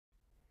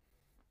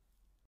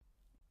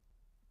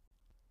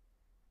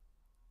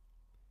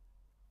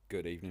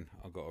Good evening.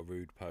 I've got a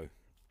rude Poe.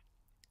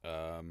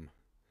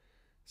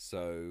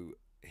 So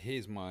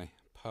here's my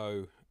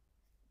Poe,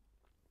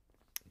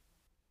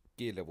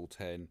 gear level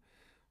 10,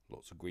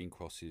 lots of green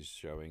crosses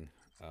showing.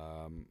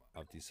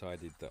 I've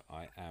decided that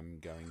I am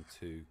going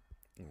to,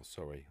 oh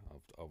sorry,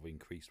 I've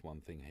increased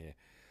one thing here.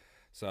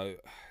 So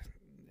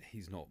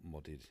he's not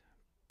modded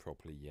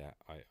properly yet,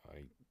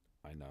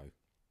 I know.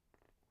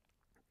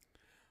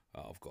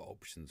 I've got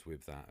options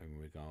with that in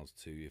regards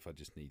to if I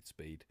just need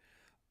speed.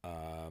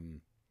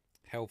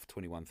 Health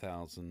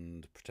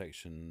 21,000,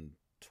 protection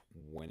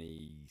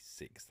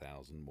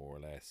 26,000 more or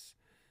less.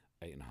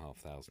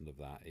 8,500 of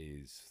that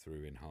is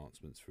through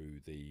enhancements through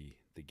the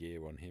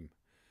gear on him.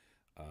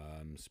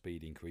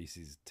 Speed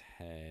increases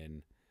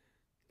 10,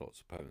 lots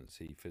of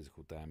potency,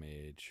 physical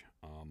damage,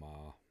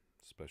 armor,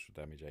 special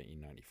damage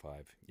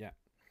 1895. Yeah.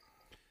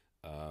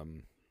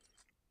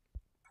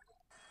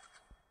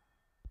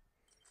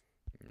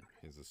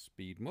 Here's a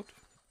speed mod.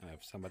 I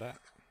have some of that.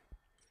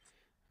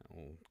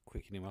 I'll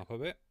quicken him up a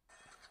bit.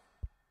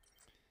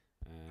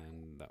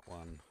 And that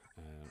one,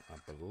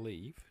 I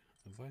believe,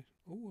 have I?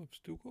 Oh, I've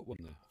still got one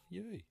there.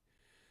 Yay.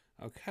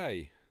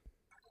 Okay.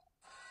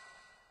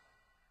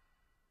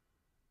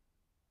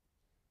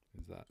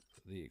 Is that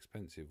the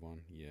expensive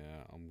one?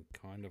 Yeah, I'm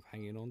kind of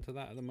hanging on to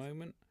that at the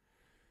moment.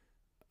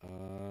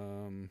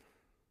 I'll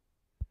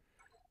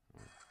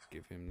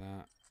give him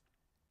that.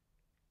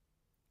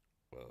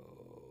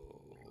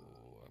 Oh,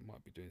 I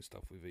might be doing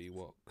stuff with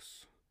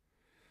Ewoks.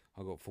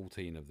 I got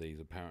 14 of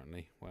these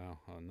apparently. Wow,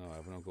 oh no, I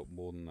haven't. I've got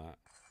more than that.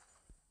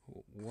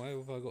 Why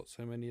have I got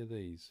so many of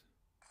these?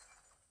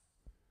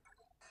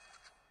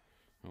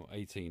 Oh,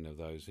 18 of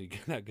those.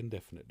 That can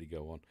definitely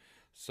go on.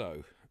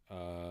 So,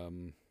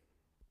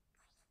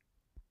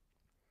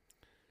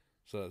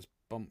 so that's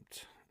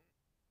bumped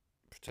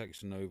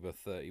protection over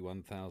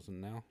 31,000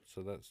 now.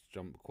 So that's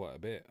jumped quite a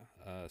bit.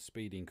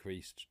 Speed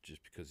increased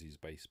just because his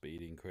base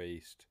speed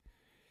increased.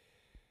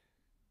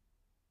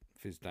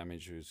 Fizz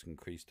damage has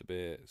increased a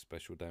bit.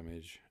 Special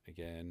damage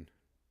again,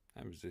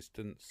 and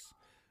resistance.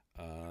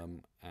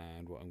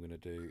 And what I'm going to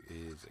do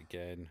is,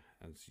 again,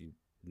 as you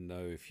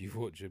know if you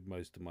watch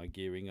most of my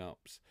gearing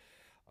ups,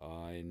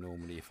 I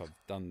normally, if I've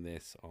done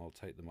this, I'll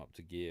take them up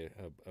to gear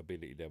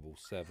ability level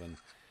 7,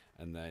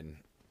 and then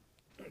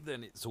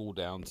it's all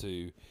down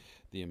to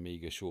the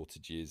Amiga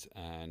shortages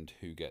and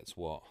who gets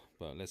what.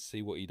 But let's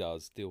see what he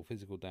does. Deal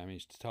physical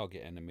damage to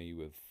target enemy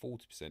with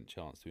 40%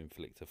 chance to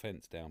inflict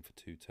offense down for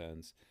 2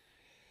 turns.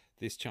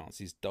 This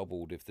chance is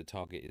doubled if the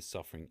target is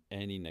suffering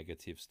any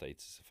negative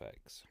status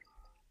effects.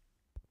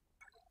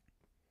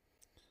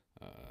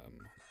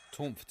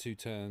 Taunt for 2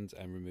 turns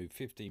and remove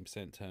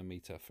 15% turn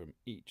meter from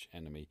each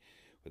enemy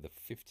with a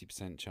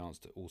 50% chance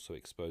to also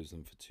expose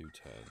them for 2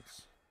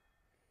 turns.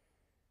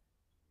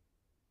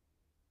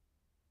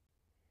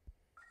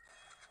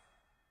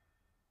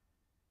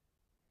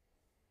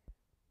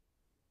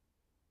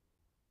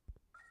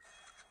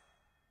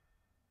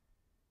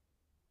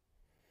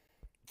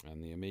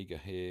 And the Amiga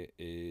here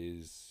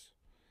is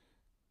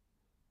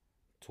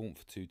taunt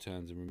for 2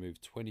 turns and remove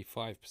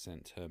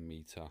 25% turn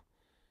meter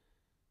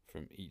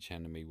from each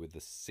enemy with a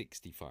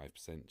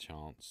 65%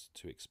 chance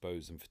to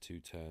expose them for 2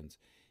 turns.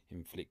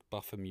 Inflict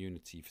buff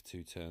immunity for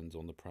 2 turns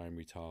on the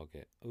primary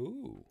target.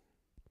 Ooh.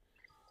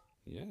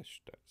 Yes,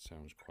 that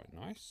sounds quite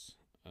nice.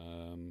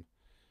 I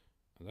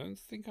don't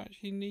think I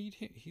actually need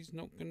him. He's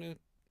not gonna...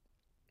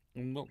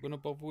 I'm not gonna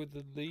bother with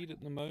the lead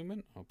at the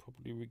moment. I'll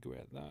probably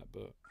regret that,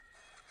 but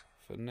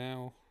for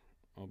now,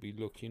 I'll be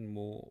looking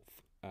more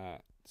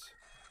at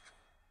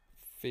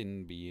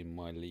Finn being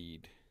my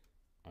lead,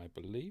 I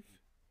believe.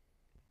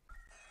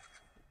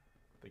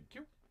 Thank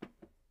you.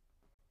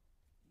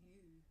 You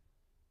need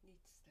to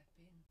step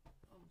in.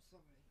 I'm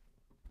sorry.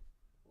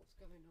 What's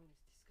going on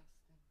is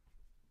disgusting.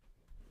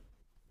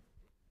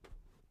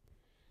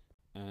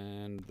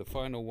 And the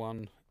final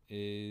one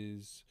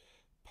is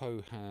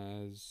Poe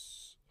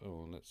has...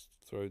 Oh, let's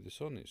throw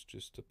this on. It's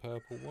just a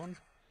purple one.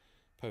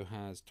 Poe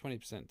has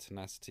 20%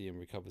 tenacity and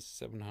recovers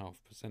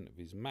 7.5% of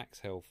his max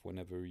health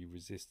whenever he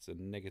resists a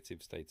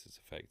negative status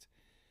effect.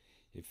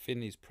 If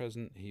Finn is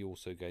present, he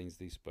also gains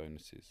these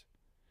bonuses.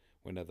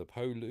 Whenever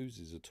Poe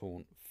loses a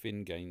taunt,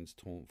 Finn gains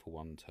taunt for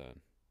 1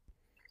 turn.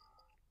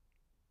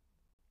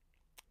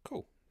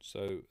 Cool.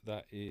 So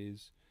that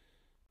is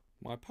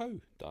my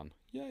Poe done.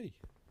 Yay.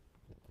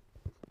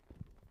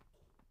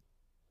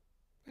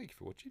 Thank you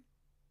for watching.